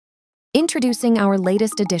Introducing our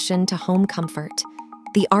latest addition to home comfort,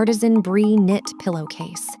 the Artisan Bree Knit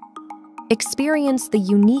Pillowcase. Experience the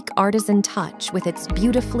unique artisan touch with its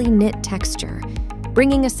beautifully knit texture,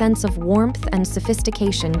 bringing a sense of warmth and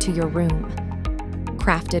sophistication to your room.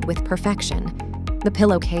 Crafted with perfection, the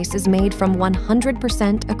pillowcase is made from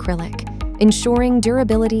 100% acrylic, ensuring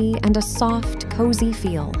durability and a soft, cozy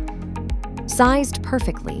feel. Sized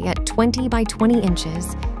perfectly at 20 by 20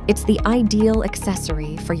 inches, it's the ideal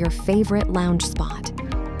accessory for your favorite lounge spot.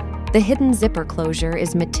 The hidden zipper closure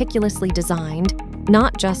is meticulously designed,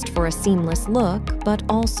 not just for a seamless look, but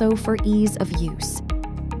also for ease of use.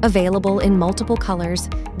 Available in multiple colors,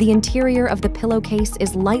 the interior of the pillowcase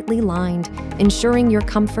is lightly lined, ensuring your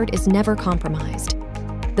comfort is never compromised.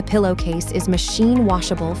 The pillowcase is machine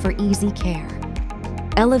washable for easy care.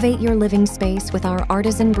 Elevate your living space with our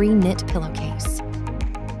Artisan Bree Knit Pillowcase.